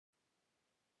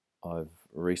I've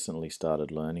recently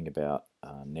started learning about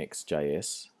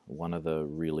NextJS. One of the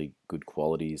really good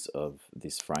qualities of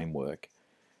this framework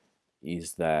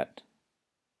is that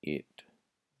it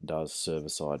does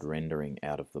server-side rendering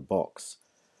out of the box.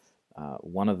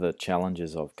 One of the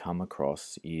challenges I've come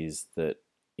across is that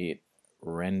it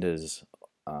renders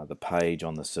the page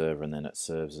on the server and then it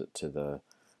serves it to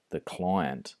the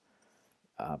client,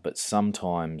 but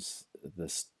sometimes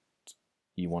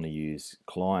you want to use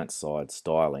client-side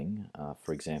styling.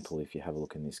 For example, if you have a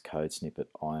look in this code snippet,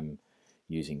 I'm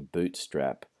using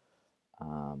Bootstrap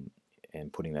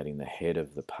and putting that in the head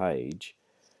of the page,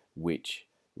 which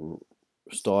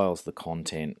styles the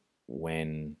content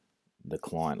when the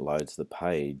client loads the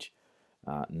page,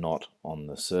 not on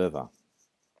the server.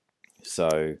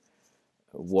 So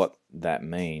what that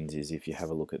means is, if you have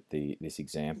a look at this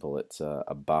example, it's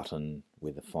a button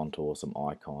with a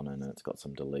FontawesomeIcon and it's got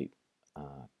some delete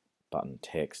button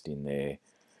text in there,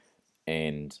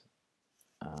 and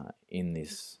in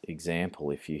this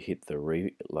example, if you hit the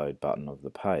reload button of the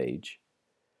page,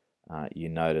 you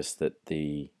notice that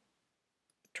the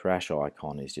trash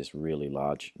icon is just really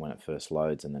large when it first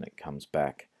loads, and then it comes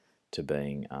back to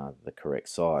being the correct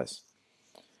size.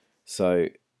 So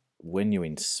when you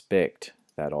inspect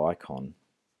that icon,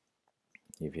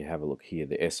 if you have a look here,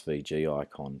 the SVG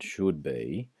icon should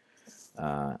be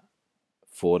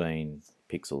 14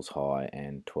 pixels high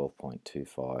and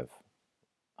 12.25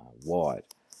 wide.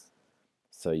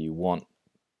 So you want,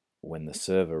 when the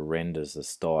server renders the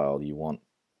style, you want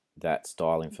that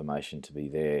style information to be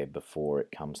there before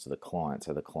it comes to the client,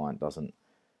 so the client doesn't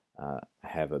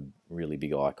have a really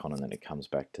big icon and then it comes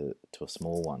back to a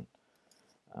small one.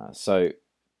 So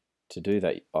to do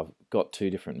that, I've got two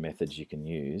different methods you can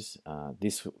use.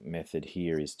 This method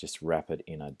here is just wrap it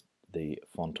in the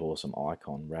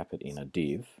FontawesomeIcon, wrap it in a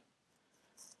div,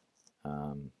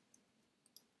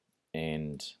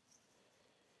 and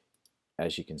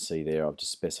as you can see there, I've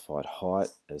just specified height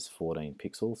as 14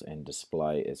 pixels and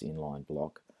display as inline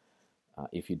block.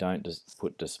 If you don't just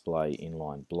put display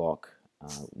inline block,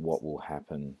 what will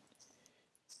happen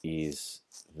is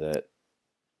that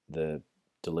the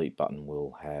delete button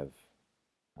will have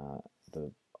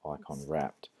the icon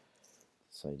wrapped.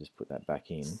 So you just put that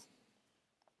back in,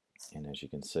 and as you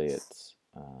can see, it's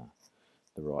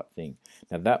the right thing.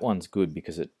 Now that one's good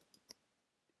because it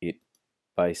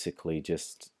basically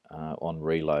just on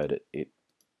reload it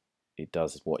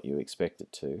does what you expect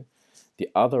it to. The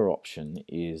other option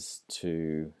is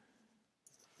to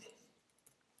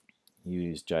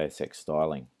use JSX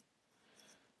styling,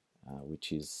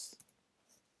 which is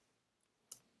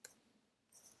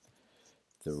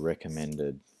the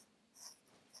recommended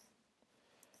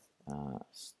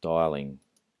styling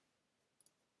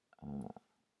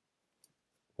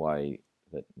way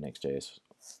that NextJS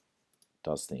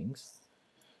does things.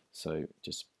 So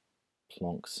just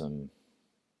plonk some,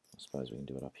 I suppose we can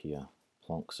do it up here,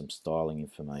 plonk some styling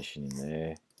information in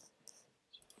there,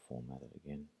 just format it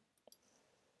again,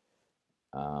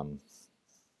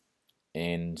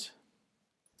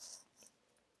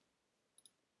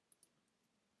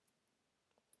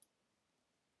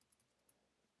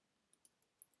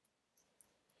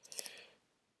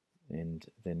 and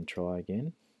then try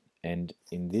again. And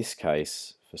in this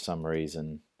case, for some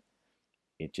reason,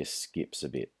 it just skips a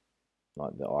bit,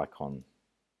 like the icon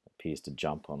appears to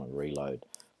jump on a reload,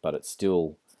 but it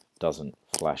still doesn't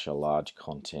flash a large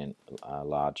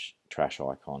large trash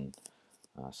icon,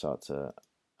 so it's a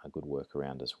good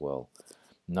workaround as well.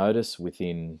 Notice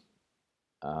within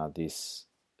this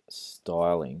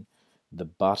styling, the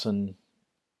button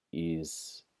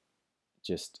is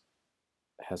just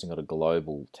hasn't got a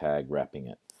global tag wrapping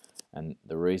it, and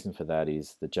the reason for that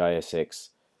is the JSX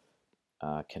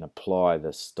can apply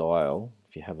the style.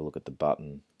 If you have a look at the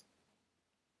button,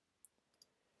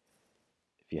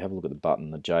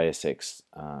 the JSX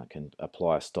can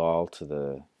apply a style to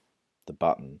the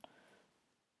button,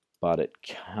 but it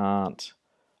can't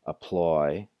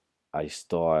apply a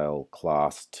style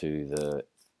class to the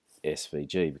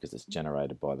SVG because it's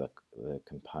generated by the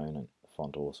component, the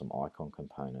FontawesomeIcon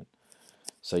component.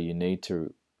 So you need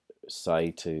to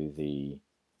say to the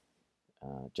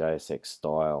JSX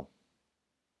style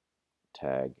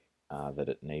tag that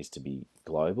it needs to be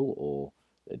global, or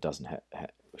it doesn't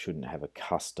shouldn't have a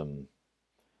custom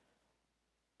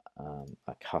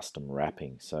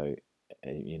wrapping. So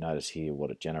you notice here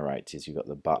what it generates is you've got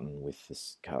the button with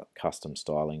this custom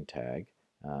styling tag,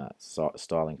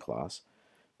 styling class,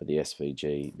 but the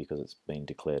SVG, because it's been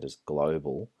declared as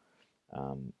global,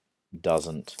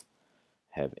 doesn't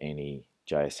have any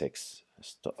JSX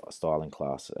styling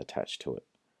class attached to it.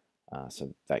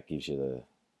 So that gives you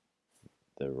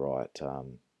the right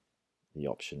the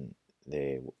option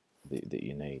there that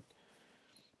you need.